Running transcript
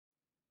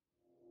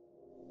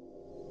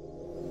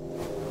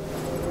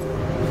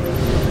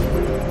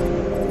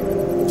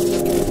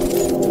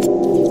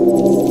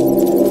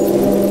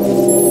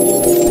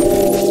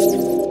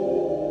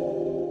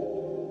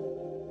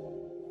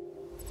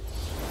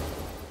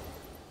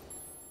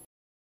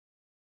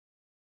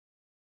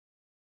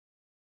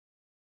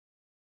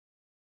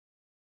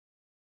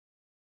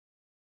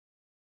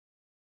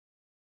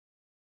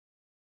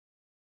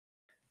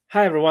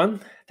Hi,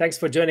 everyone. Thanks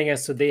for joining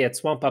us today at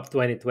SwampUp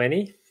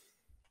 2020.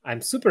 I'm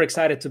super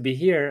excited to be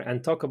here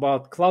and talk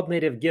about cloud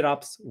native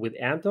GitOps with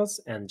Anthos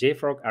and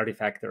JFrog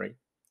Artifactory.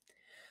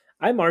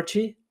 I'm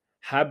Archie,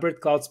 hybrid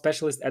cloud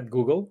specialist at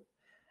Google.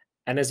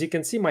 And as you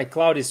can see, my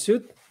cloud is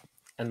suit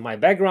and my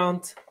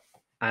background,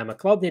 I'm a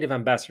cloud native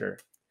ambassador.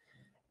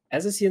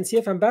 As a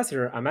CNCF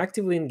ambassador, I'm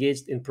actively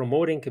engaged in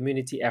promoting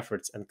community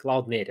efforts and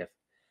cloud native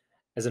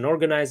as an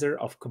organizer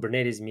of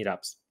Kubernetes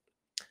meetups.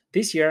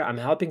 This year, I'm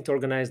helping to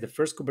organize the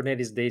first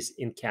Kubernetes Days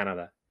in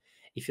Canada.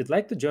 If you'd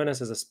like to join us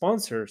as a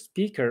sponsor,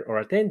 speaker,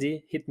 or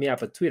attendee, hit me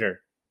up at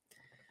Twitter.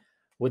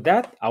 With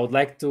that, I would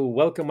like to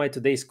welcome my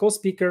today's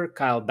co-speaker,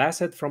 Kyle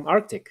Bassett from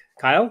Arctic.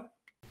 Kyle?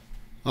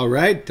 All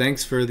right,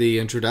 thanks for the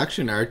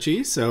introduction,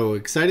 Archie. So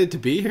excited to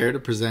be here to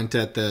present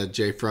at the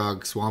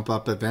JFrog Swamp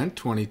Up event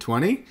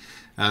 2020.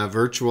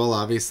 Virtual,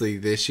 obviously,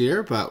 this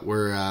year, but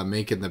we're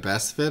making the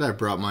best of it. I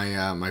brought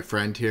my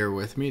friend here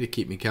with me to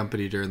keep me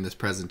company during this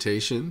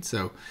presentation.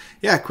 So,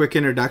 yeah, quick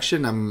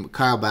introduction. I'm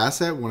Kyle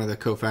Bassett, one of the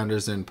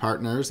co-founders and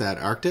partners at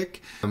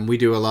Arctic. We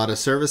do a lot of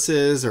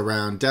services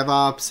around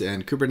DevOps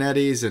and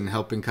Kubernetes and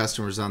helping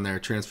customers on their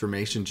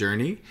transformation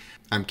journey.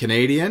 I'm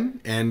Canadian,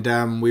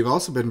 and we've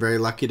also been very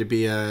lucky to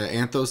be an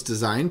Anthos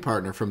design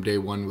partner from day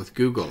one with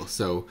Google.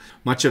 So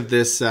much of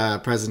this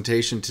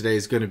presentation today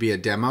is going to be a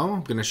demo.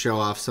 I'm going to show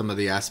off some of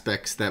the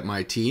aspects that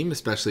my team,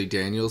 especially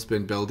Daniel's,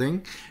 been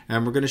building.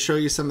 And we're going to show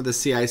you some of the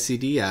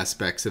CI/CD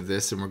aspects of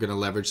this, and we're going to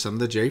leverage some of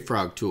the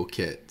JFrog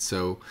toolkit.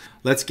 So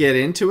let's get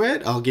into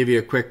it. I'll give you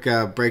a quick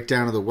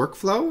breakdown of the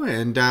workflow,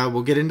 and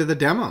we'll get into the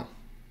demo.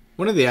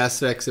 One of the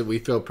aspects that we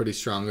feel pretty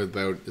strongly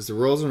about is the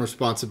roles and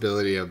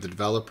responsibility of the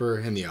developer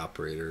and the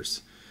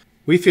operators.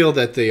 We feel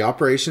that the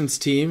operations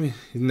team,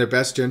 in their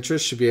best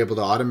interest, should be able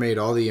to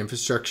automate all the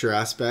infrastructure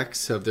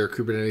aspects of their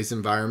Kubernetes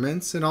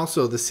environments and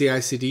also the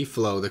CI/CD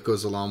flow that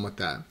goes along with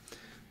that.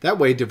 That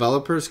way,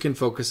 developers can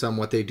focus on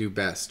what they do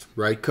best,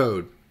 write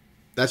code.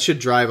 That should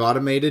drive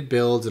automated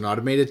builds and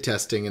automated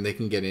testing, and they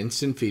can get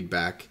instant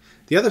feedback.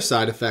 The other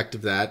side effect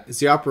of that is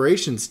the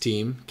operations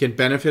team can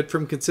benefit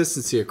from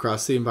consistency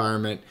across the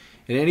environment,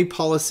 and any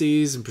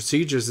policies and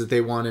procedures that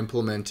they want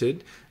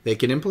implemented, they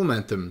can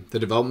implement them. The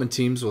development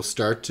teams will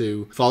start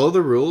to follow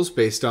the rules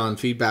based on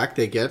feedback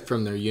they get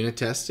from their unit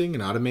testing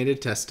and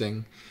automated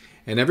testing,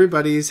 and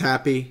everybody's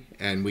happy,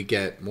 and we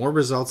get more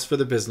results for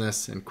the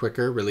business and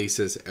quicker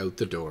releases out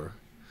the door.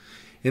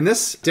 In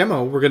this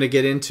demo, we're going to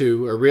get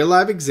into a real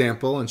live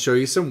example and show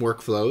you some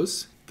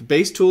workflows. The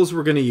base tools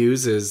we're going to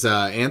use is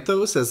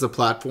Anthos as the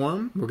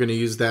platform. We're going to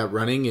use that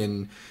running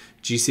in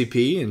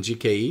GCP and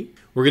GKE.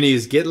 We're going to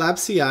use GitLab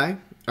CI,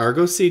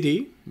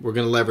 ArgoCD. We're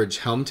going to leverage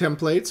Helm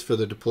templates for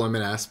the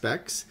deployment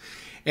aspects.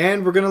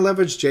 And we're going to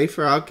leverage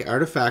JFrog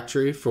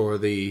Artifactory for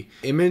the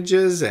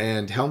images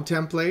and Helm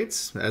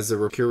templates as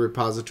the pure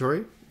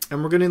repository.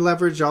 And we're going to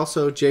leverage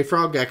also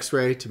JFrog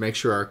X-Ray to make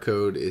sure our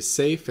code is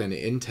safe and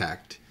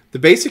intact. The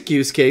basic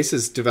use case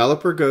is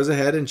developer goes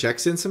ahead and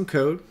checks in some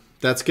code.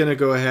 That's going to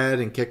go ahead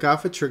and kick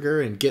off a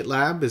trigger, and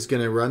GitLab is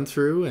going to run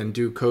through and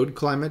do code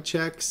climate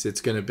checks.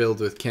 It's going to build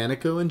with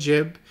Canico and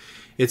Jib.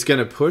 It's going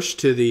to push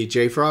to the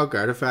JFrog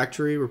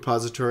Artifactory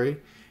repository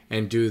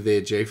and do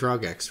the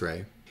JFrog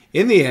X-Ray.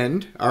 In the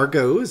end,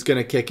 Argo is going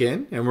to kick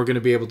in, and we're going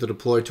to be able to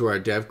deploy to our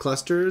dev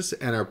clusters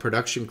and our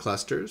production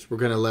clusters. We're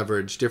going to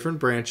leverage different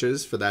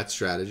branches for that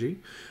strategy.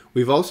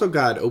 We've also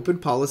got Open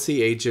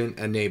Policy Agent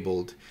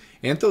enabled.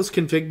 Anthos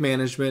Config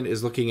Management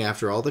is looking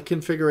after all the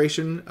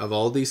configuration of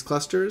all these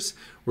clusters.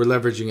 We're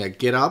leveraging a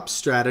GitOps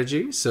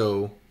strategy,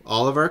 so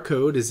all of our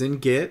code is in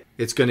Git.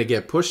 It's going to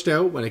get pushed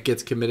out when it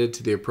gets committed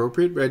to the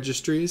appropriate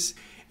registries,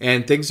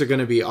 and things are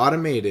going to be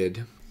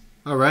automated.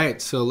 All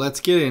right, so let's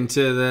get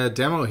into the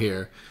demo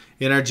here.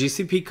 In our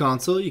GCP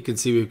console, you can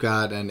see we've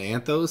got an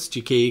Anthos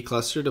GKE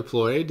cluster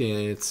deployed, and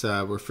it's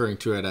referring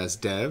to it as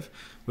dev.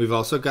 We've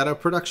also got a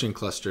production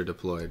cluster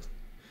deployed.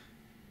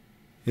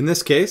 In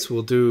this case,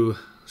 we'll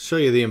show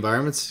you the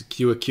environments,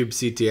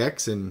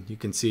 kubectx, and you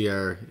can see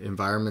our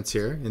environments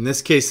here. In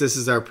this case, this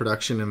is our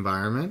production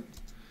environment.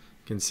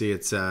 You can see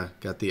it's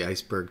got the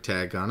iceberg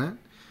tag on it.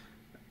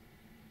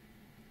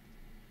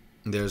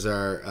 There's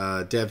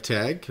our dev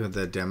tag of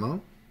the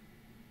demo.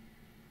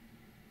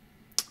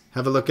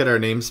 Have a look at our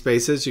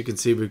namespaces. You can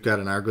see we've got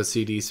an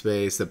ArgoCD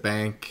space, a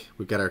bank.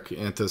 We've got our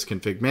Anthos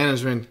Config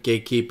Management,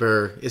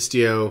 Gatekeeper,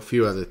 Istio, a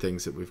few other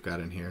things that we've got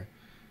in here.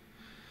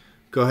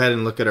 Go ahead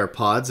and look at our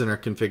pods in our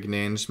config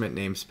management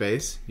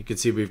namespace. You can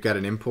see we've got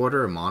an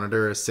importer, a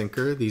monitor, a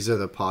syncer. These are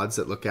the pods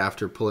that look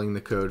after pulling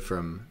the code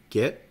from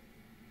Git.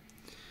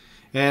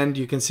 And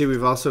you can see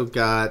we've also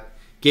got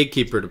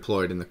Gatekeeper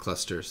deployed in the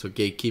cluster. So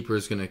Gatekeeper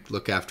is going to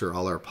look after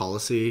all our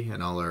policy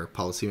and all our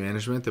policy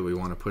management that we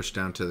want to push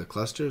down to the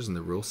clusters and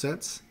the rule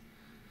sets.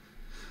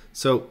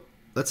 So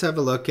let's have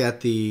a look at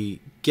the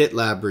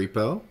GitLab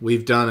repo.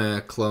 We've done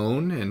a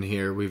clone, and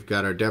here we've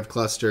got our dev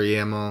cluster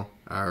YAML,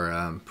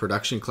 our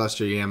production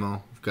cluster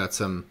YAML. We've got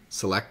some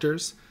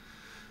selectors.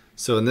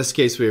 So in this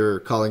case, we were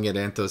calling it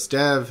Anthos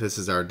Dev. This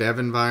is our dev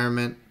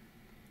environment.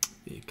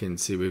 You can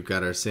see we've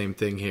got our same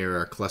thing here,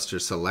 our cluster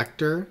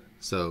selector.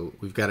 So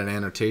we've got an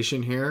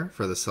annotation here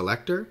for the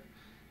selector,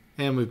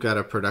 and we've got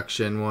a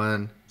production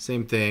one.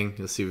 Same thing.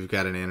 You'll see we've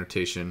got an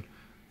annotation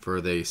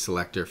for the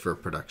selector for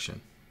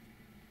production.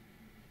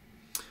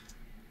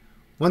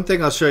 One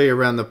thing I'll show you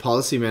around the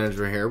policy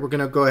manager here, we're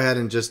going to go ahead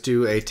and just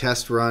do a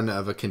test run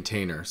of a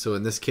container. So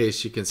in this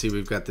case, you can see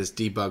we've got this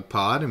debug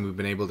pod and we've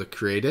been able to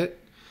create it.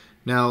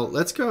 Now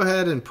let's go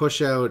ahead and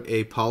push out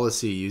a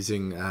policy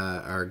using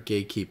our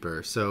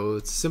gatekeeper. So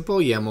it's a simple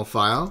YAML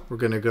file. We're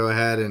going to go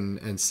ahead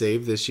and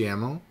save this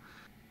YAML.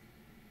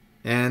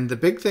 And the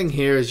big thing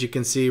here is you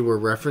can see we're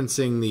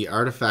referencing the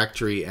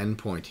Artifactory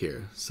endpoint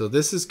here. So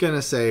this is going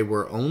to say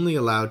we're only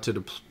allowed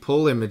to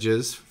pull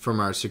images from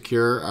our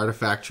secure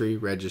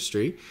Artifactory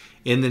registry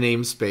in the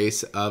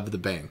namespace of the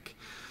bank.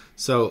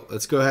 So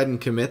let's go ahead and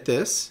commit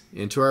this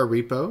into our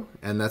repo,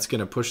 and that's going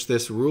to push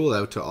this rule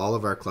out to all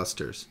of our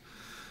clusters.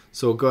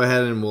 So we'll go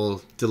ahead and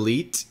we'll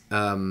delete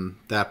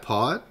that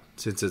pod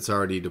since it's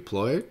already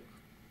deployed.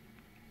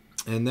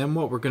 And then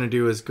what we're going to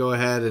do is go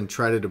ahead and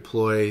try to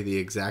deploy the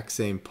exact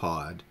same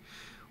pod.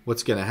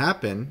 What's going to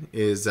happen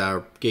is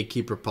our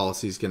gatekeeper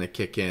policy is going to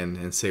kick in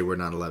and say we're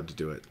not allowed to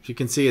do it. You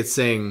can see it's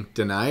saying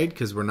denied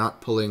because we're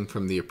not pulling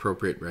from the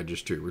appropriate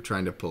registry. We're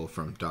trying to pull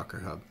from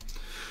Docker Hub.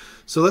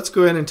 So let's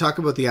go ahead and talk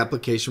about the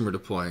application we're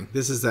deploying.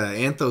 This is the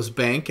Anthos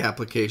Bank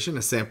application,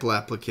 a sample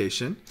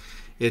application.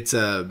 It's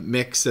a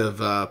mix of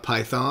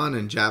Python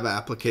and Java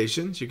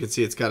applications. You can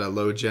see it's got a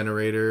load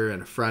generator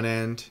and a front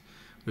end.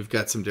 We've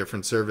got some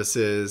different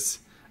services,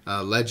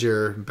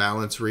 ledger,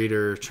 balance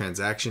reader,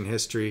 transaction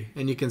history,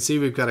 and you can see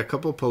we've got a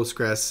couple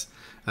Postgres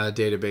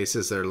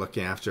databases that are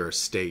looking after our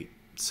state.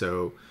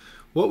 So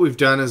what we've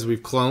done is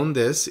we've cloned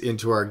this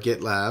into our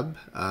GitLab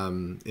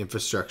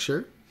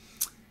infrastructure.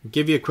 I'll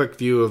give you a quick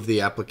view of the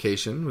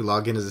application. We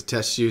log in as a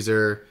test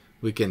user.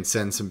 We can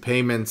send some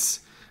payments,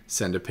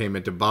 send a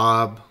payment to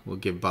Bob. We'll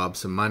give Bob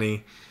some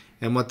money.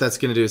 And what that's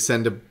going to do is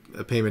send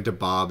a payment to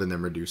Bob and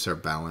then reduce our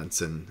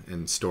balance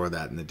and store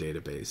that in the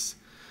database.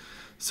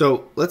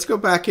 So let's go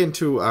back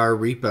into our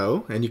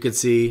repo, and you can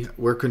see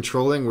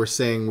we're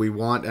saying we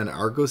want an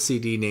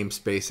ArgoCD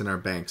namespace in our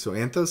bank. So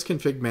Anthos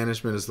Config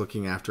Management is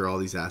looking after all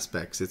these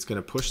aspects. It's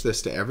going to push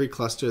this to every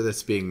cluster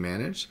that's being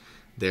managed.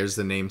 There's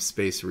the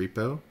namespace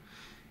repo.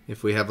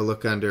 If we have a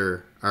look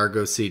under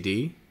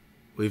ArgoCD,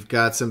 we've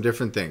got some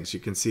different things.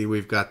 You can see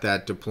we've got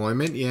that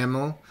deployment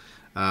YAML.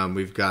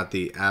 We've got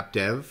the app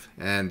dev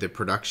and the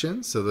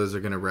production, so those are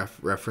going to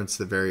reference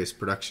the various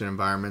production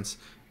environments.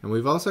 And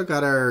we've also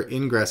got our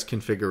ingress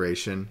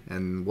configuration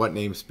and what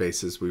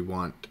namespaces we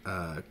want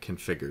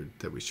configured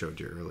that we showed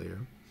you earlier.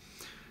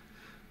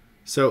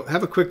 So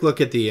have a quick look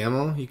at the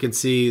YAML. You can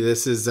see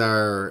this is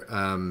our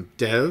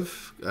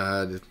dev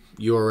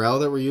URL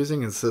that we're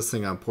using. It's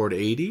listening on port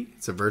 80.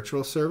 It's a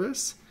virtual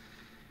service.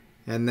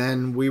 And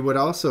then we would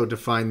also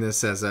define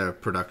this as a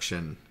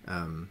production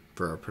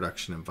for our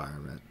production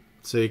environment.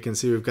 So you can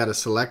see we've got a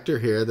selector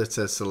here that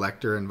says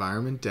selector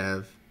environment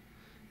dev,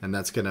 and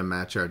that's going to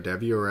match our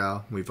dev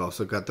URL. We've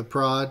also got the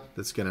prod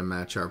that's going to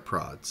match our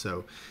prod.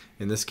 So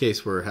in this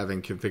case, we're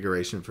having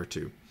configuration for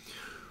 2.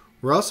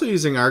 We're also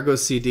using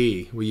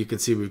ArgoCD, where you can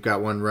see we've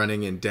got one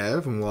running in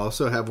dev, and we'll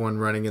also have one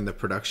running in the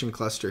production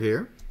cluster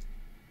here.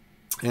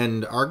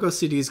 And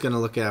ArgoCD is going to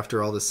look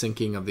after all the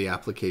syncing of the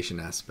application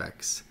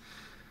aspects.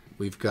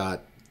 We've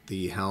got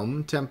the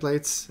Helm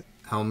templates.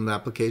 Helm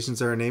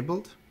applications are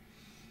enabled.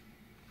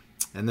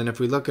 And then if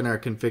we look in our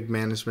config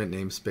management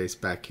namespace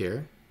back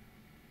here,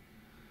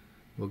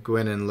 we'll go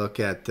in and look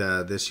at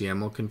this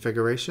YAML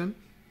configuration.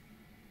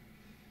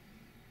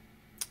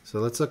 So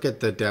let's look at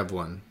the dev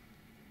one.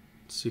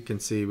 So you can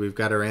see we've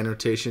got our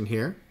annotation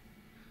here,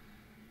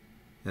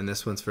 and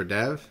this one's for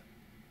dev.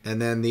 And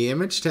then the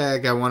image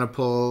tag I want to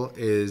pull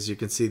is, you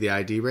can see the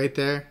ID right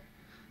there.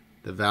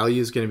 The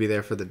value is going to be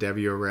there for the dev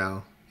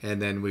URL.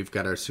 And then we've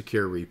got our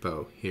secure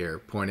repo here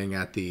pointing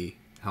at the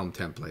Helm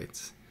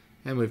templates.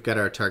 And we've got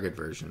our target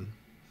version.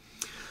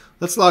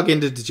 Let's log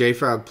into the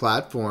JFrog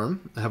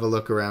platform, have a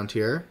look around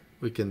here.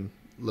 We can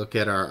look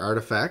at our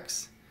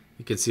artifacts.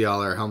 You can see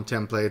all our Helm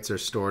templates are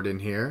stored in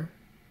here.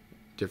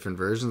 Different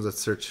versions. Let's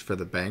search for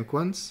the bank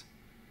ones.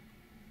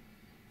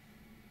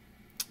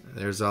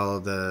 There's all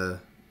of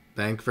the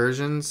bank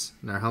versions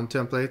and our Helm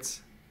templates.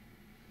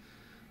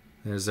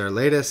 There's our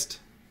latest.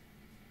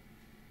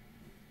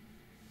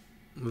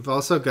 We've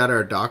also got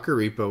our Docker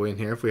repo in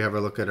here. If we have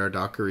a look at our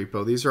Docker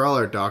repo, these are all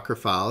our Docker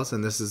files,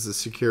 and this is the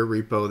secure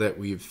repo that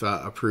we've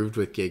approved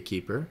with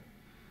Gatekeeper.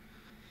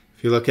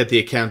 If you look at the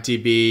account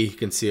DB, you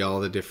can see all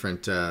the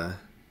different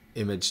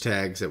image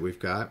tags that we've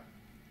got,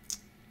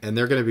 and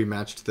they're going to be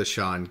matched to the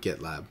SHA in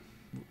GitLab.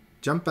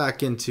 Jump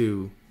back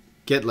into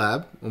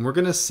GitLab, and we're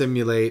going to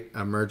simulate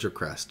a merge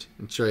request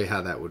and show you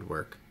how that would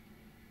work.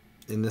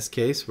 In this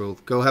case, we'll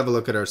go have a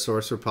look at our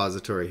source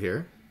repository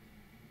here.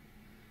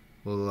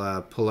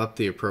 We'll pull up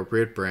the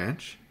appropriate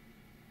branch,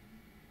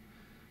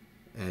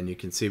 and you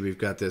can see we've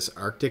got this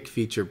Arctic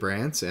feature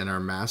branch, and our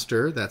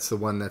master, that's the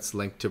one that's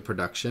linked to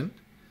production.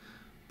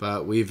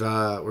 But we're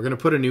going to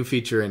put a new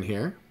feature in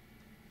here,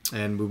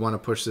 and we want to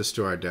push this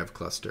to our dev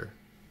cluster.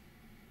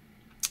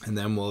 And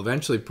then we'll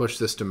eventually push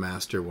this to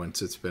master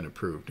once it's been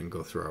approved and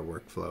go through our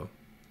workflow.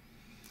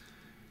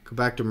 Go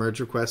back to merge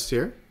request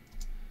here.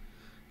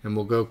 And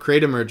we'll go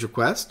create a merge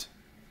request.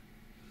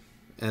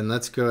 And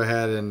let's go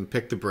ahead and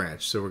pick the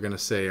branch. So we're going to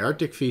say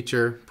Arctic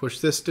feature, push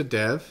this to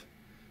dev.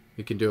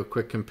 We can do a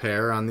quick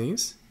compare on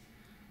these.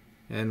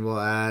 And we'll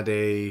add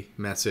a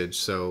message.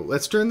 So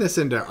let's turn this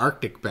into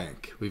Arctic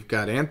Bank. We've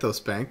got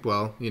Anthos Bank.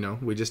 Well,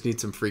 we just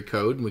need some free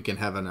code and we can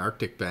have an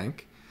Arctic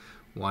Bank.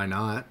 Why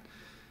not?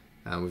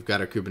 We've got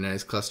our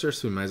Kubernetes cluster,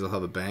 so we might as well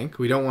have a bank.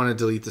 We don't want to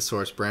delete the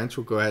source branch.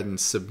 We'll go ahead and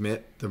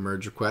submit the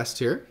merge request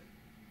here.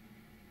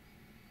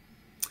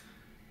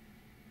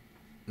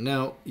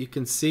 Now, you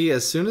can see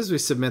as soon as we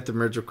submit the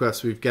merge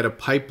request, we've got a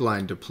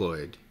pipeline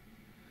deployed.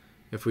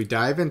 If we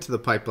dive into the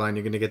pipeline,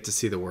 you're going to get to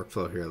see the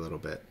workflow here a little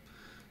bit.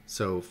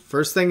 So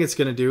first thing it's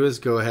going to do is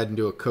go ahead and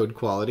do a code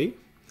quality.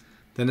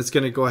 Then it's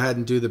going to go ahead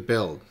and do the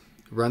build.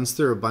 It runs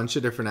through a bunch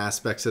of different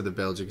aspects of the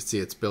build. You can see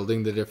it's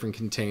building the different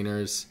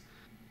containers,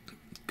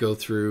 go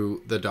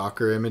through the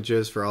Docker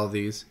images for all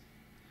these.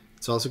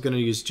 It's also going to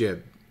use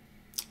Jib.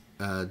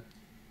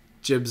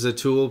 Jib's a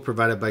tool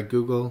provided by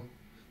Google,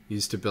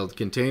 used to build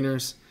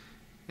containers.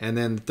 And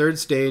then the third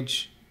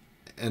stage,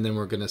 and then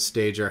we're going to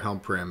stage our Helm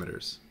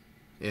parameters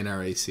in our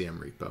ACM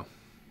repo.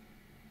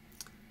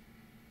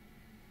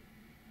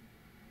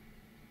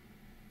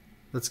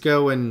 Let's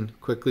go and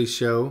quickly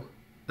show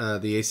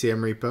the ACM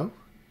repo.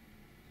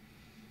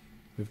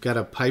 We've got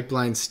a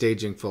pipeline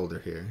staging folder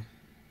here.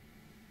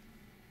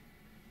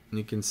 And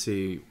you can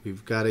see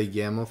we've got a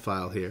YAML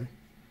file here,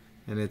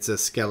 and it's a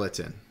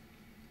skeleton.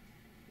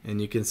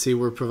 And you can see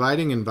we're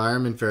providing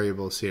environment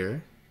variables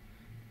here,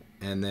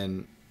 and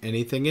then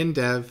anything in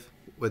dev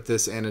with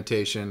this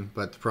annotation,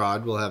 but the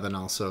prod will have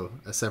also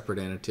a separate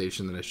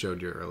annotation that I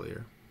showed you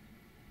earlier.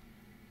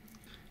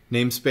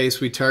 Namespace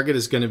we target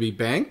is going to be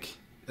bank.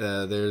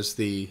 There's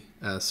the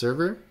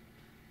server,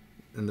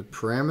 and the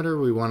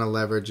parameter we want to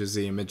leverage is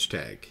the image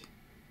tag.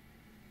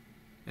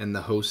 And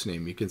the host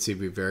name, you can see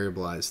we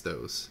variabilized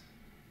those.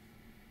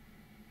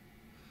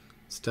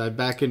 Let's dive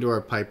back into our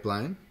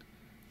pipeline.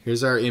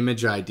 Here's our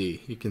image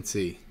ID. You can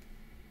see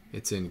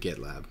it's in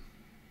GitLab.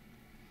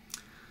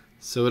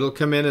 So it'll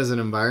come in as an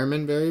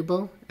environment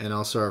variable, and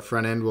also our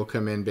front end will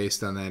come in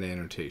based on that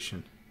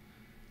annotation.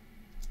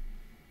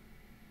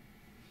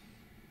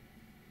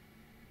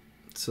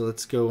 So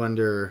let's go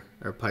under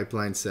our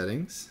pipeline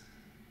settings,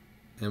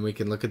 and we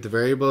can look at the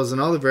variables,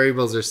 and all the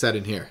variables are set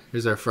in here.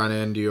 Here's our front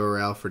end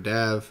URL for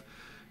dev,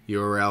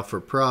 URL for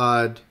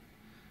prod,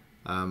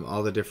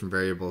 all the different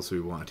variables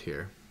we want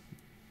here.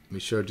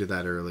 We showed you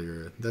that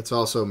earlier. That's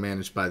also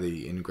managed by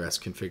the ingress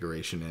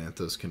configuration and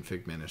Anthos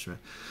config management.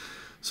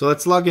 So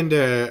let's log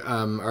into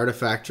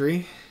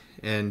Artifactory,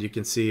 and you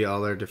can see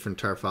all our different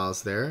tar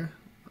files there.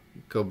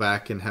 Go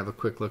back and have a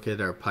quick look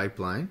at our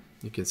pipeline.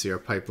 You can see our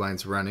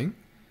pipeline's running.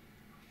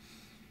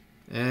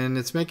 And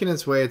it's making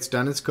its way. It's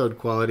done its code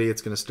quality.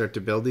 It's going to start to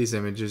build these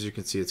images. You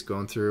can see it's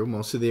going through.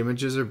 Most of the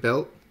images are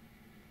built.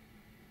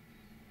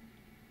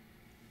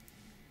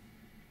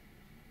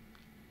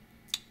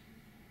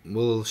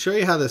 We'll show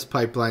you how this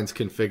pipeline's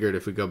configured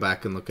if we go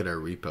back and look at our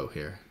repo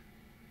here.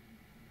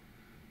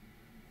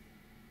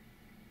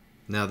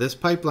 Now this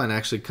pipeline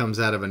actually comes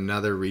out of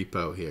another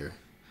repo here.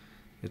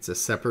 It's a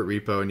separate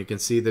repo, and you can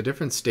see the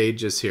different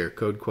stages here.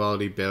 Code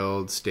quality,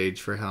 build,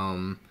 stage for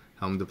Helm,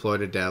 Helm deploy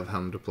to dev,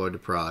 Helm deploy to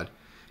prod.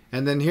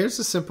 And then here's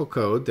the simple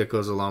code that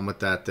goes along with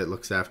that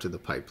looks after the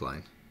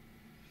pipeline.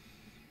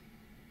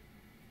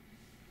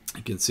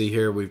 You can see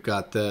here we've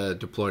got the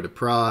deploy to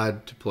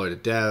prod, deploy to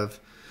dev.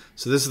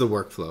 So this is the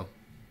workflow.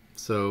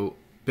 So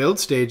build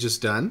stage is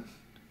done,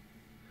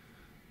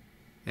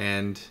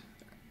 and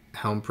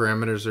Helm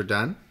parameters are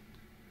done.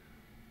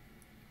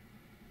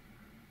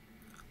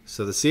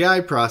 So the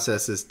CI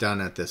process is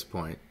done at this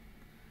point.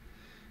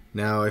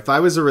 Now, if I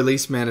was a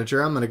release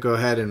manager, I'm going to go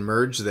ahead and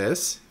merge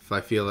this if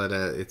I feel that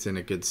it's in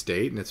a good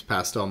state and it's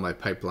passed all my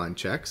pipeline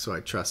checks, so I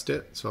trust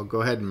it. So I'll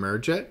go ahead and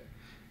merge it,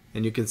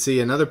 and you can see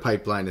another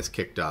pipeline is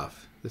kicked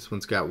off. This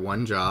one's got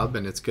one job,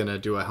 and it's going to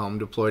do a Helm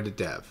deploy to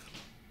dev.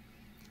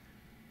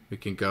 We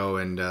can go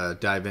and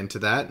dive into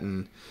that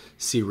and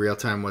see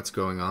real-time what's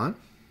going on.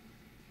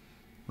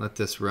 Let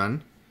this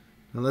run.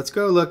 Now let's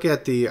go look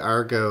at the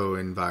Argo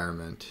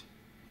environment,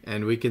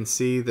 and we can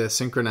see the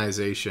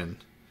synchronization.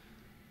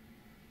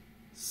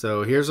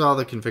 So here's all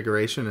the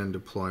configuration and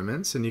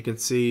deployments, and you can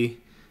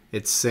see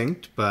it's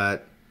synced,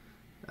 but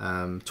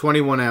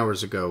 21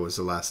 hours ago was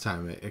the last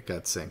time it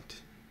got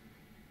synced.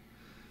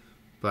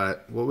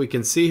 But what we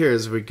can see here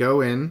is we go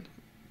in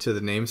to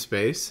the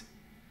namespace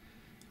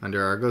under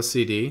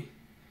ArgoCD.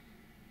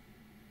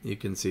 You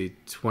can see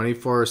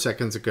 24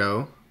 seconds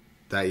ago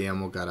that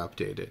YAML got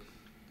updated.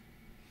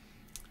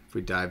 If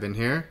we dive in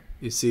here,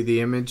 you see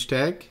the image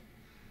tag,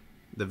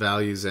 the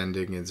values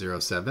ending in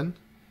 07,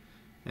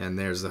 and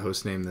there's the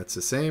host name that's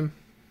the same.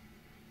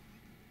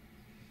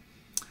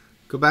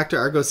 Go back to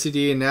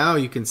ArgoCD, and now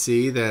you can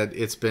see that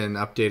it's been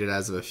updated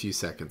as of a few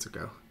seconds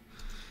ago.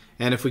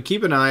 And if we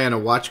keep an eye on a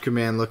watch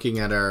command looking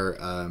at our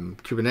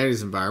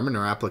Kubernetes environment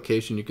or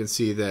application, you can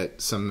see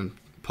that some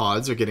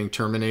pods are getting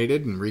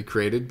terminated and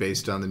recreated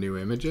based on the new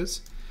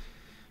images.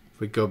 If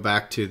we go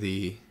back to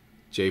the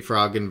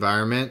JFrog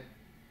environment,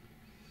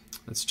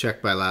 let's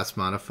check by last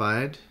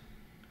modified.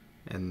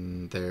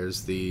 And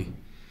there's the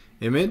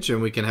image,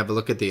 and we can have a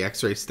look at the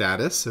X-ray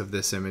status of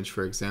this image,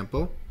 for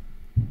example.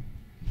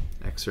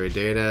 X-ray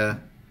data,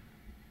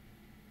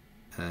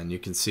 and you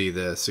can see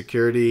the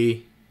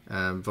security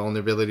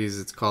vulnerabilities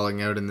it's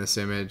calling out in this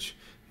image,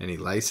 any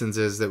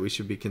licenses that we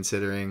should be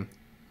considering.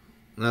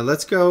 Now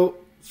let's go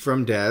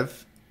from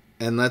dev,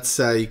 and let's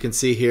you can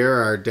see here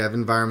our dev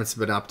environments have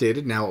been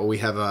updated. Now we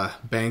have a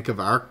bank of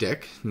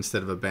Arctic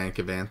instead of a bank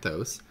of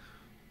Anthos.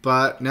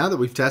 But now that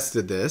we've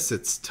tested this,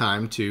 it's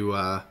time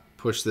to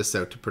push this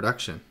out to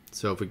production.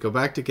 So if we go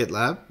back to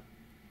GitLab,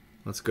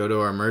 let's go to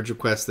our merge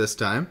request this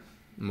time,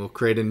 and we'll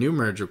create a new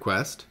merge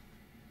request.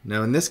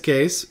 Now in this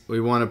case,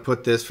 we want to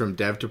put this from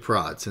dev to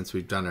prod since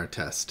we've done our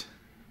test.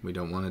 We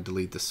don't want to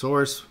delete the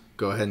source.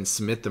 Go ahead and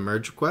submit the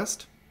merge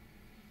request,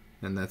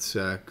 and that's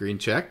green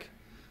check.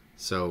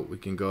 So we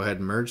can go ahead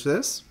and merge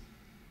this.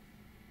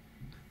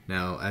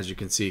 Now, as you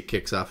can see, it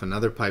kicks off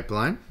another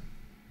pipeline.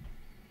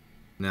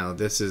 Now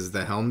this is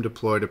the Helm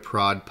deploy to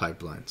prod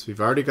pipeline. So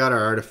we've already got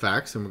our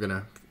artifacts, and we're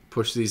going to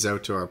push these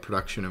out to our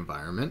production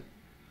environment.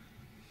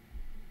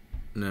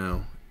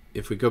 Now,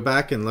 if we go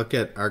back and look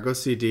at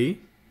ArgoCD,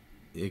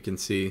 you can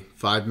see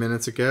 5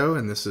 minutes ago,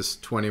 and this is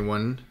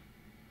 21,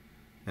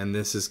 and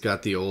this has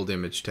got the old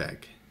image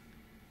tag.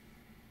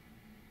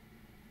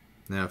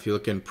 Now if you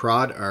look in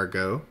prod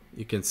Argo,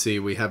 you can see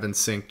we haven't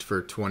synced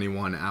for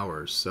 21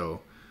 hours.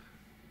 So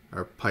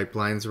our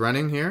pipeline's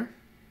running here.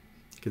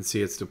 You can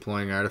see it's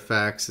deploying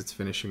artifacts, it's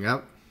finishing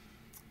up,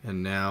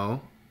 and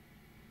now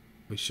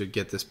we should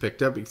get this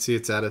picked up. You can see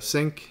it's out of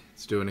sync.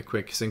 It's doing a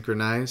quick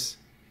synchronize.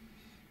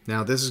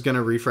 Now this is going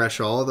to refresh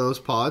all of those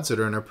pods that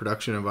are in our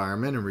production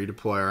environment and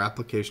redeploy our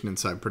application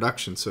inside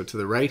production. So to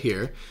the right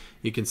here,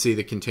 you can see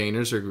the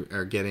containers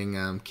are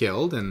getting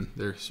killed, and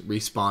they're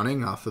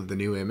respawning off of the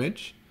new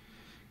image.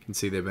 You can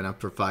see they've been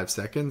up for 5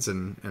 seconds,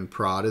 and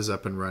prod is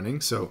up and running.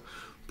 So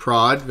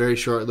prod very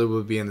shortly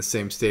will be in the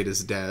same state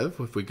as dev.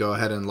 If we go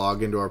ahead and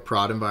log into our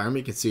prod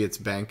environment, you can see it's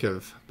bank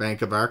of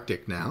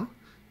Arctic now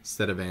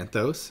instead of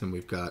Anthos, and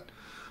we've got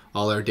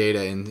all our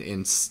data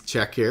in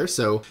check here.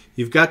 So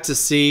you've got to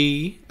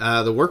see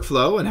the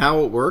workflow and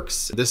how it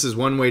works. This is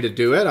one way to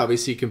do it.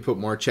 Obviously you can put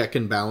more check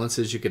and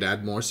balances, you could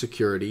add more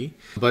security,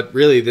 but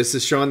really this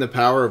is showing the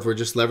power of we're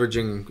just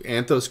leveraging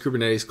Anthos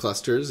Kubernetes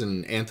clusters,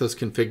 and Anthos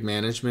config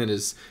management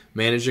is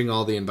managing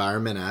all the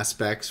environment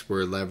aspects.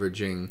 We're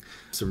leveraging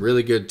some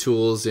really good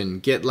tools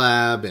in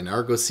GitLab and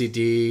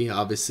ArgoCD,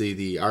 obviously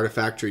the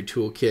Artifactory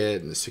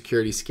toolkit and the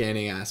security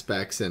scanning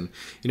aspects. And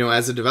you know,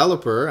 as a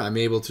developer, I'm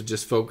able to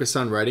just focus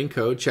on writing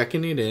code,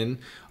 checking it in.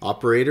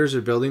 Operators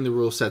are building the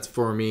rule sets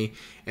for me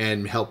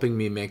and helping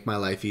me make my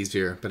life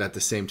easier. But at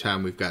the same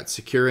time, we've got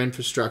secure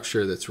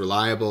infrastructure that's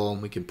reliable.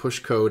 We can push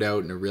code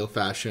out in a real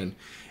fashion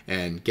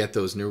and get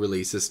those new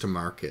releases to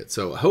market.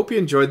 So I hope you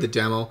enjoyed the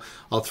demo.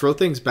 I'll throw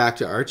things back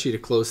to Archie to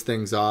close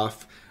things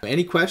off.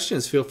 Any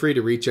questions, feel free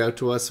to reach out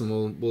to us,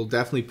 and we'll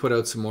definitely put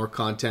out some more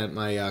content.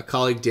 My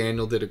colleague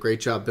Daniel did a great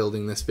job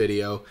building this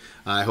video.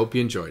 I hope you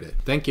enjoyed it.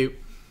 Thank you.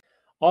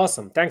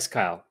 Awesome. Thanks,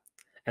 Kyle.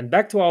 And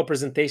back to our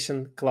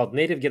presentation, Cloud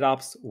Native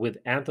GitOps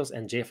with Anthos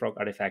and JFrog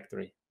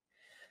Artifactory.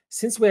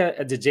 Since we're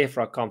at the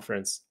JFrog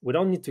conference, we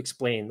don't need to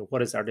explain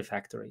what is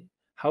Artifactory.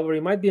 However,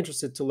 you might be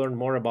interested to learn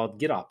more about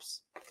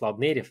GitOps, Cloud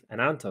Native, and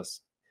Anthos,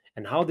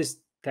 and how this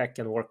tech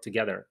can work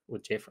together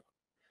with JFrog.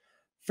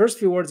 First,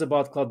 few words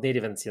about Cloud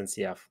Native and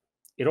CNCF.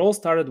 It all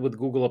started with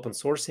Google open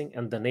sourcing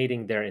and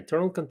donating their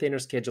internal container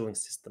scheduling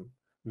system,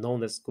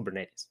 known as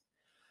Kubernetes,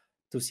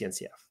 to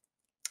CNCF.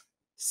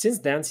 Since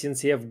then,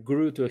 CNCF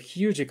grew to a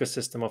huge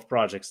ecosystem of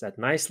projects that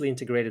nicely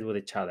integrated with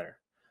each other.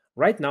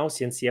 Right now,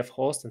 CNCF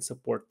hosts and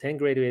support 10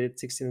 graduated,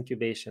 16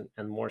 incubation,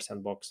 and more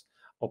sandbox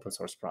open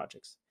source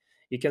projects.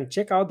 You can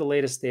check out the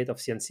latest state of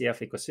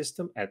CNCF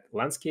ecosystem at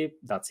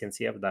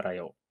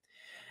landscape.cncf.io.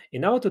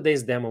 In our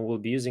today's demo, we'll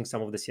be using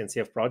some of the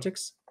CNCF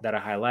projects that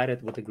are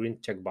highlighted with the green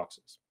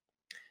checkboxes.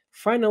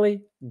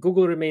 Finally,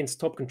 Google remains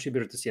top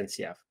contributor to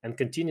CNCF and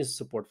continues to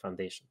support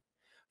Foundation.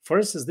 For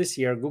instance, this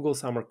year, Google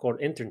Summer Code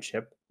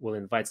Internship will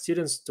invite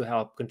students to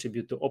help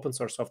contribute to open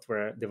source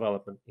software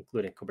development,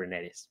 including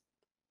Kubernetes.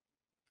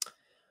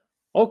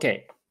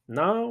 Okay,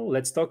 now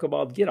let's talk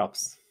about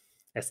GitOps.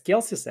 As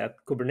Kelsey said,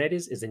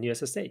 Kubernetes is the new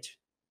SSH,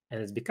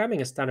 and it's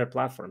becoming a standard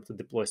platform to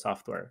deploy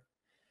software.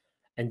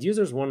 And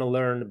users want to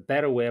learn a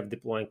better way of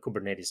deploying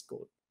Kubernetes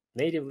code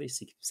natively,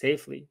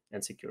 safely,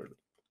 and securely,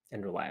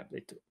 and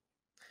reliably too.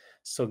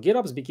 So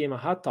GitOps became a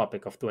hot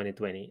topic of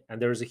 2020,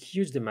 and there is a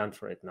huge demand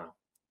for it now.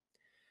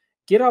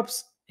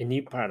 GitOps, a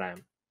new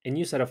paradigm, a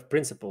new set of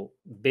principles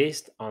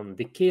based on a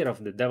decade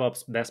of the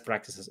DevOps best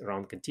practices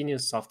around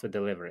continuous software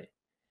delivery.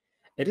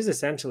 It is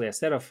essentially a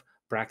set of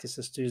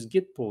practices to use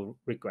Git pull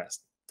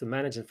requests to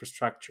manage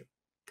infrastructure,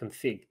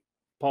 config,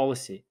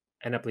 policy,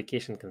 and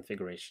application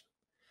configuration.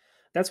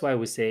 That's why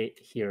we say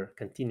here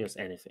continuous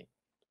anything.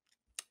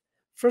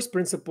 First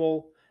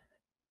principle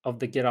of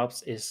the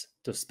GitOps is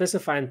to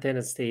specify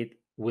intended state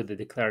with the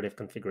declarative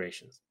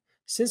configurations.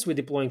 Since we're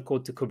deploying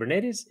code to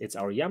Kubernetes, it's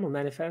our YAML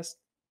manifest,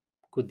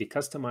 could be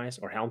customized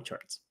or Helm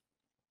charts.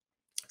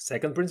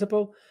 Second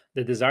principle,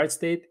 the desired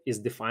state is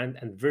defined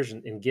and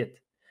versioned in Git.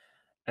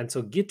 And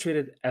so Git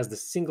treated as the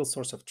single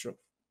source of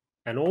truth.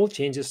 And all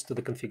changes to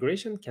the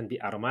configuration can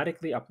be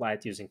automatically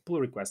applied using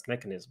pull request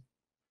mechanism.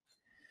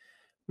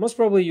 Most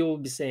probably you'll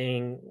be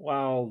saying,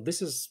 well,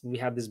 we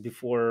had this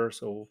before,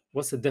 so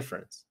what's the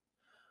difference?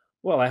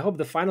 Well, I hope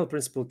the final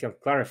principle can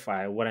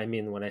clarify what I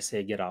mean when I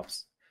say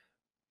GitOps.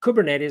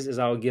 Kubernetes is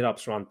our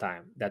GitOps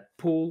runtime that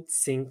pulls,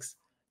 syncs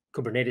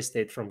Kubernetes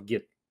state from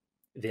Git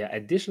via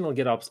additional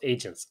GitOps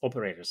agents,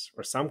 operators,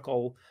 or some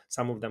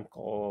of them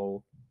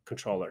call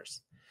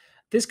controllers.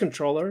 This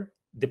controller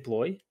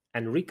deploy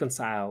and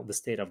reconcile the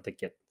state of the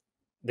Git.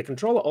 The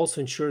controller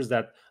also ensures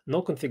that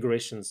no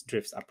configurations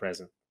drifts are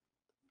present.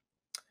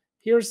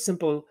 Here's a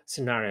simple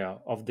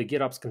scenario of the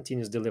GitOps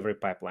continuous delivery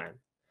pipeline.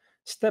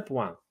 Step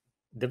 1,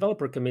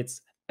 developer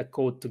commits a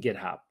code to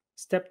GitHub.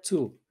 Step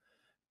 2,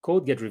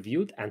 code get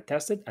reviewed and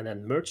tested and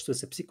then merged to a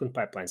subsequent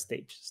pipeline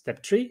stage.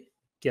 Step 3,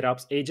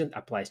 GitOps agent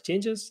applies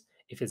changes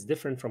if it's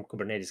different from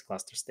Kubernetes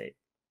cluster state.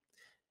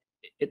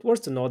 It's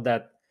worth to note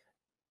that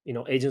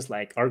agents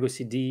like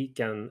ArgoCD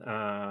can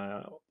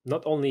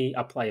not only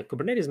apply a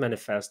Kubernetes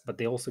manifest, but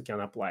they also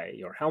can apply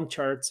your Helm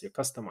charts, your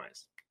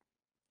customize.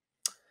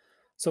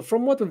 So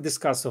from what we've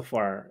discussed so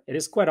far, it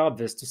is quite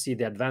obvious to see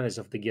the advantage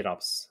of the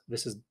GitOps.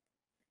 This is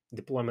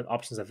deployment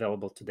options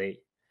available today.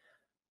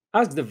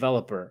 Ask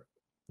developer,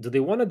 do they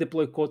want to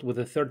deploy code with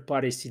a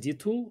third-party CD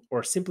tool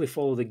or simply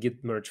follow the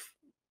Git merge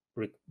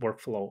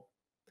workflow?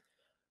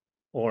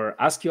 Or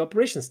ask your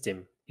operations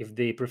team if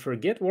they prefer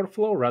Git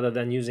workflow rather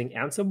than using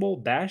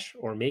Ansible, Bash,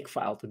 or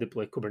Makefile to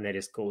deploy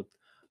Kubernetes code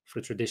for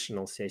a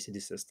traditional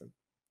CI/CD system.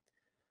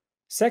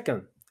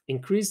 Second,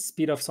 increase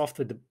speed of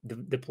software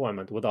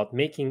deployment without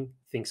making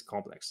things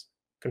complex.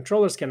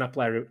 Controllers can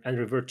apply and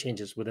revert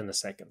changes within the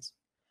seconds.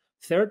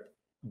 Third,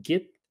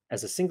 Git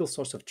as a single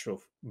source of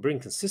truth. Bring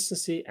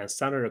consistency and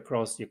standard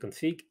across your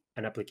config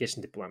and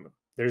application deployment.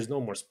 There is no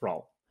more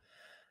sprawl.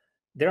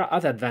 There are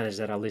other advantages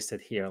that are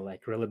listed here,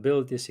 like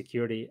reliability,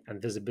 security,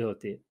 and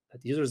visibility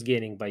that users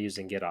gaining by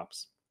using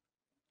GitOps.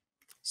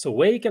 So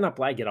where you can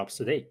apply GitOps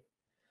today?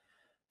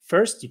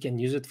 First, you can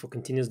use it for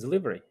continuous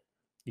delivery.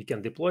 You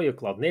can deploy your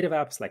cloud-native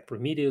apps like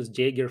Prometheus,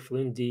 Jaeger,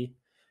 Fluentd.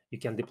 You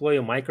can deploy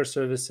your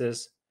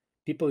microservices.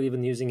 People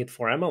even using it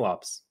for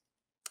MLOps.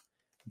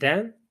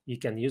 Then you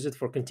can use it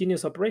for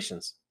continuous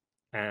operations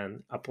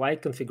and apply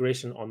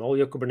configuration on all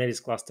your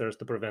Kubernetes clusters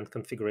to prevent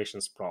configuration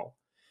sprawl.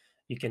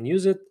 You can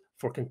use it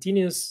for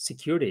continuous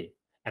security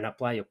and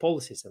apply your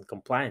policies and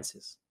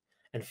compliances.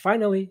 And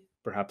finally,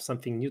 perhaps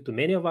something new to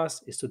many of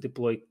us is to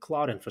deploy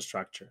cloud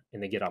infrastructure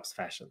in a GitOps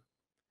fashion.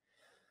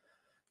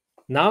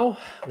 Now,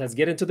 let's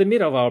get into the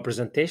meat of our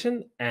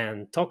presentation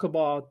and talk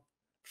about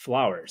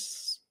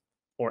Flowers,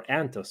 or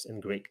Anthos in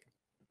Greek.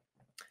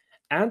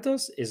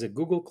 Anthos is a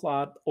Google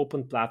Cloud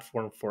open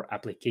platform for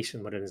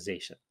application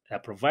modernization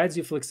that provides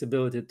you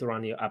flexibility to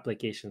run your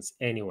applications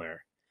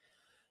anywhere.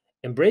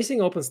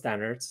 Embracing open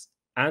standards,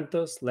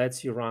 Anthos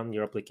lets you run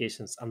your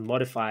applications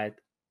unmodified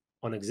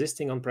on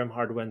existing on-prem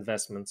hardware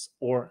investments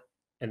or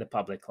in the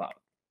public cloud.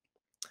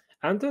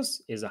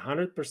 Anthos is a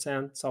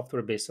 100%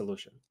 software-based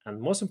solution,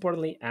 and most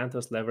importantly,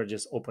 Anthos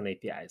leverages open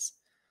APIs,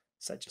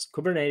 such as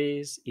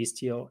Kubernetes,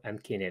 Istio,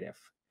 and Knative,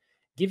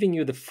 giving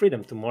you the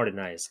freedom to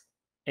modernize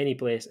any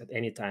place at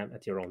any time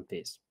at your own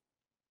pace.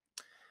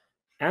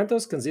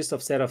 Anthos consists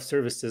of a set of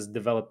services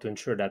developed to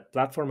ensure that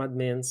platform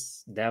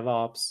admins,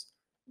 DevOps,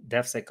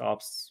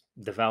 DevSecOps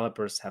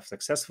developers have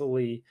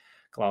successfully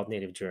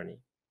cloud-native journey.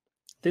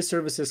 These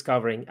services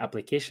covering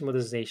application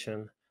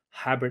modernization,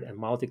 hybrid and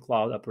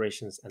multi-cloud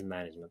operations and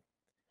management,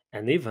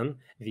 and even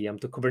VM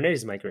to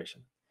Kubernetes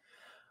migration.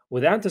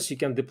 With Anthos, you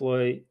can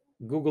deploy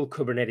Google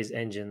Kubernetes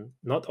Engine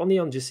not only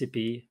on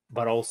GCP,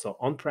 but also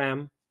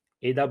on-prem,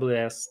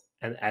 AWS,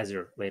 and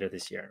Azure later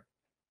this year.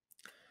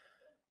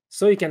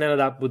 So you can end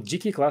up with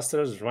GK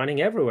clusters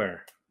running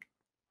everywhere.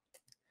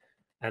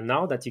 And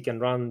now that you can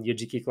run your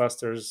GK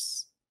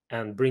clusters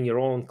and bring your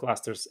own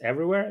clusters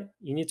everywhere,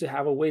 you need to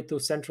have a way to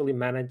centrally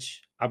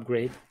manage,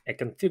 upgrade, and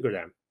configure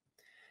them.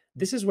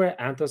 This is where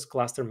Anthos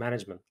Cluster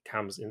Management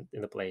comes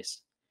into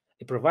place.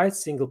 It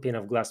provides single pane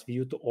of glass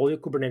view to all your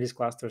Kubernetes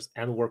clusters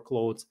and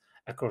workloads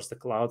across the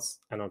clouds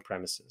and on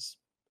premises.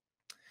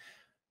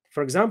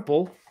 For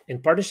example,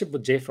 in partnership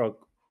with JFrog,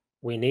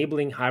 we're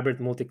enabling hybrid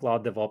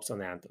multi-cloud DevOps on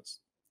Anthos.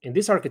 In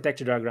this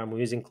architecture diagram, we're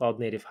using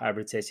cloud-native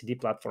hybrid CI/CD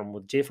platform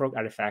with JFrog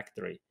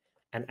Artifactory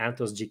and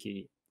Anthos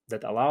GKE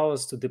that allow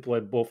us to deploy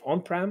both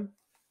on-prem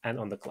and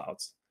on the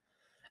clouds.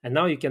 And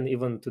now you can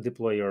even to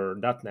deploy your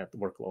 .NET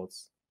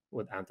workloads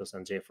with Anthos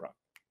and JFrog.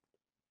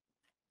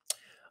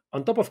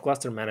 On top of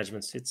cluster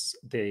management sits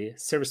the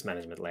service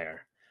management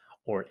layer,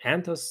 or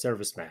Anthos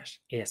Service Mesh,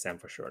 ASM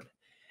for short.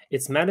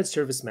 It's managed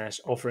service mesh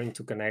offering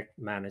to connect,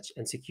 manage,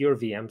 and secure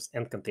VMs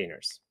and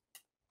containers.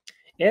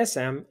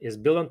 ASM is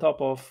built on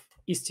top of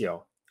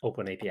Istio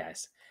open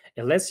APIs.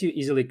 It lets you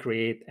easily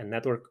create a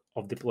network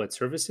of deployed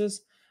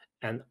services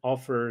and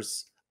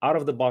offers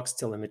out-of-the-box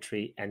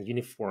telemetry, and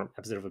uniform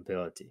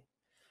observability.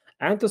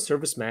 Anthos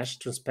Service Mesh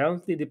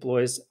transparently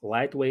deploys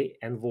lightweight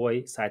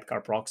Envoy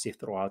sidecar proxy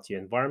throughout your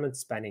environment,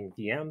 spanning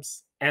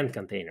VMs and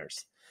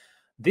containers.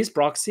 This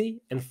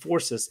proxy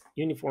enforces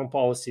uniform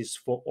policies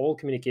for all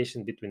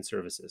communication between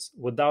services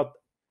without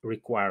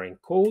requiring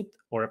code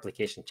or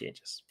application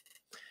changes.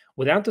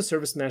 With Anthos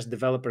Service Mesh,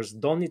 developers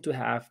don't need to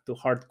have to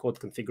hard code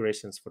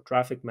configurations for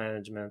traffic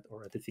management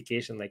or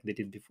authentication like they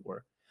did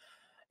before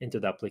into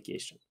the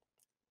application.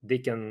 They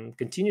can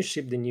continue to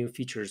ship the new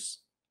features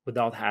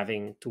without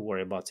having to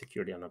worry about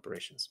security and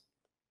operations.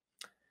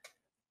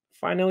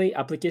 Finally,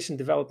 application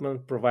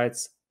development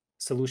provides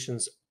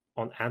solutions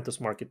on Anthos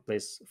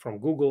Marketplace from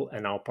Google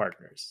and our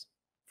partners.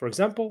 For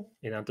example,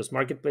 in Anthos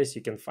Marketplace,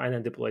 you can find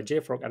and deploy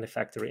JFrog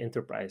Artifactory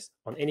Enterprise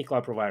on any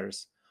cloud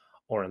providers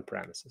or on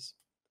premises.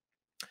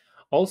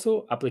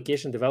 Also,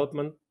 application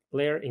development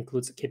layer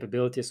includes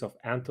capabilities of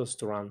Anthos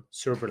to run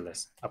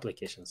serverless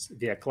applications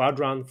via Cloud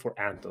Run for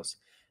Anthos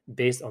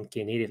based on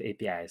Knative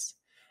APIs,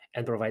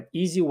 and provide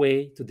easy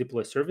way to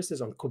deploy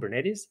services on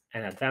Kubernetes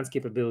and advanced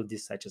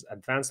capabilities such as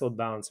advanced load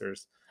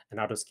balancers and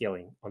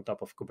auto-scaling on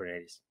top of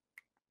Kubernetes.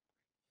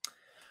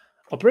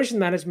 Operation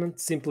management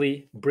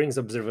simply brings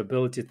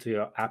observability to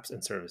your apps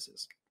and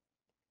services.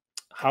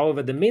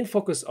 However, the main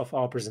focus of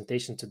our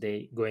presentation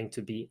today is going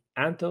to be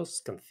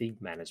Anthos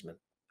Config Management,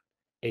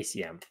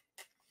 ACM.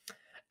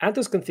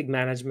 Anthos Config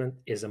Management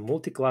is a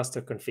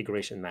multi-cluster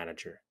configuration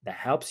manager that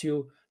helps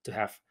you to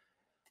have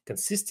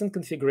consistent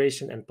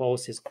configuration and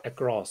policies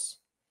across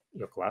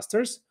your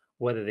clusters,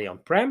 whether they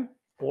on-prem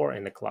or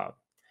in the cloud.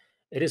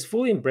 It is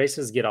fully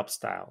embraces GitOps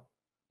style.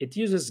 It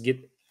uses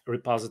Git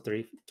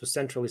repository to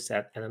centrally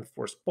set and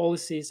enforce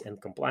policies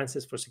and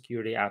compliances for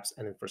security apps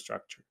and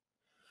infrastructure.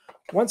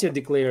 Once you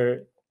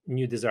declare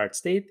new desired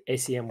state,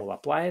 ACM will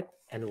apply it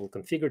and it will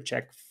configure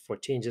check for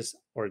changes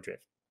or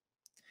drift.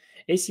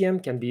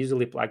 ACM can be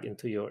easily plugged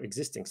into your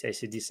existing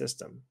CI/CD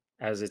system,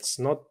 as it's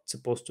not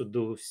supposed to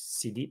do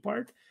CD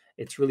part.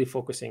 It's really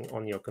focusing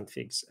on your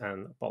configs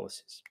and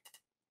policies.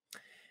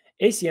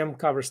 ACM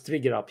covers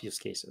 3 GitOps use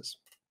cases.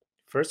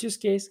 First use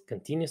case,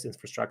 continuous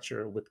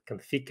infrastructure with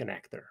config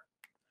connector.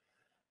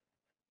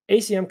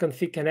 ACM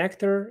config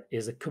connector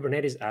is a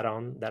Kubernetes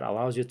add-on that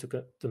allows you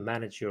to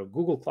manage your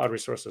Google Cloud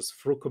resources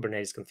through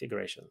Kubernetes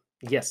configuration.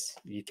 Yes,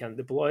 you can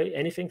deploy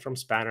anything from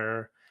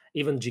Spanner,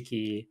 even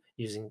GKE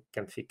using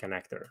config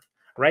connector.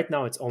 Right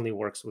now, it only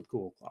works with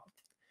Google Cloud.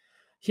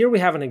 Here we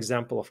have an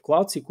example of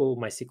Cloud SQL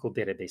MySQL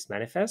database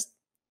manifest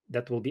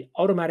that will be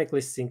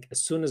automatically synced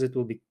as soon as it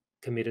will be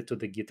committed to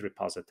the Git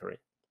repository.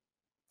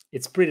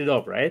 It's pretty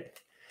dope, right?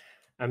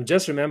 I'm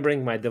just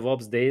remembering my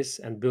DevOps days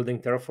and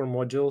building Terraform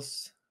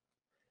modules,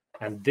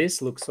 and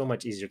this looks so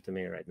much easier to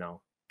me right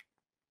now.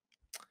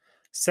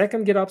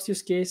 Second GitOps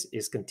use case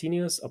is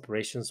continuous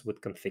operations with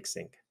config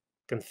sync.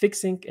 Config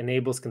sync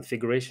enables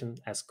configuration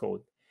as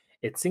code.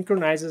 It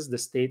synchronizes the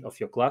state of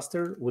your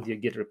cluster with your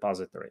Git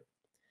repository.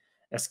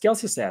 As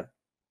Kelsey said,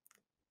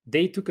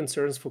 day 2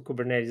 concerns for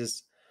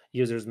Kubernetes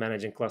users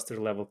managing cluster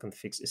level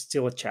configs is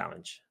still a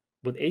challenge.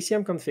 With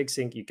ACM config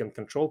sync, you can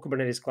control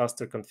Kubernetes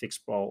cluster config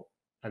sprawl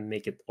and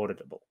make it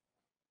auditable.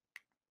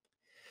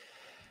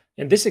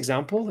 In this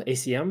example,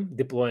 ACM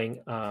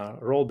deploying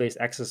role-based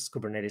access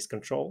Kubernetes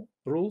control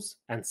rules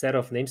and set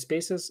of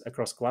namespaces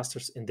across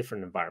clusters in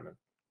different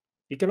environments.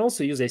 You can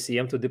also use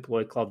ACM to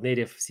deploy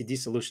cloud-native CD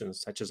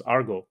solutions such as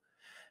Argo.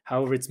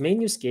 However, its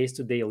main use case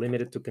today is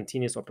limited to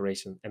continuous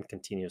operation and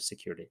continuous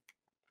security.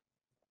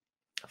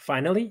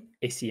 Finally,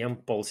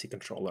 ACM policy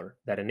controller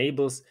that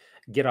enables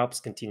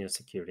GitOps continuous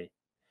security.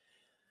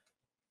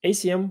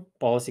 ACM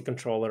policy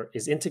controller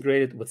is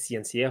integrated with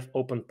CNCF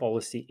Open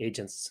Policy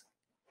Agents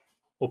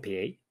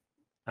OPA,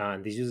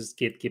 and this uses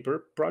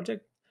Gatekeeper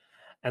project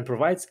and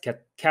provides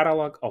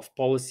catalog of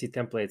policy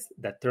templates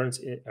that turns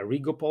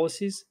Arrigo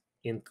policies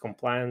in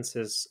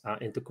compliances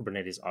into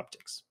Kubernetes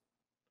objects.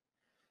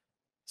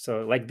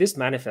 So like this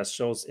manifest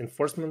shows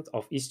enforcement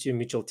of Istio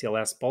mutual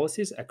TLS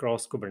policies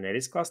across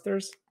Kubernetes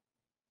clusters.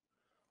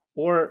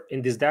 Or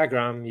in this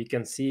diagram, you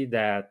can see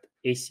that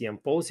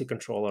ACM policy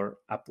controller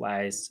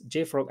applies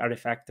JFrog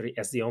Artifactory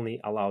as the only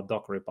allowed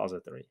Docker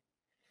repository.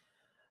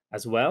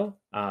 As well,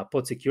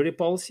 pod security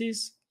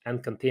policies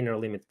and container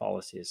limit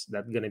policies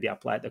that are going to be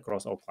applied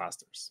across all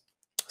clusters.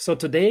 So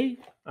today,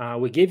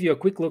 we gave you a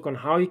quick look on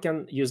how you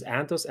can use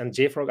Anthos and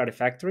JFrog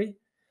Artifactory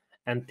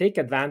and take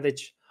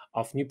advantage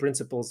of new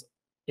principles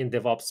in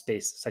DevOps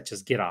space, such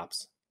as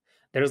GitOps.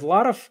 There's a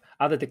lot of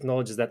other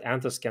technologies that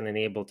Anthos can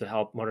enable to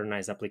help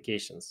modernize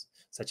applications,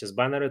 such as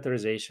binary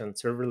authorization,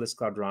 serverless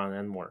Cloud Run,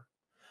 and more.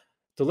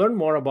 To learn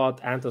more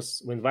about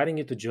Anthos, we're inviting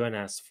you to join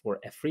us for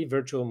a free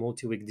virtual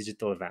multi-week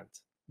digital event,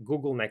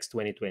 Google Next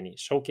 2020,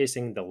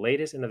 showcasing the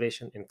latest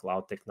innovation in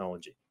cloud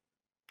technology.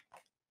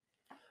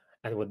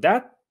 And with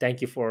that,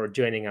 thank you for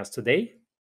joining us today.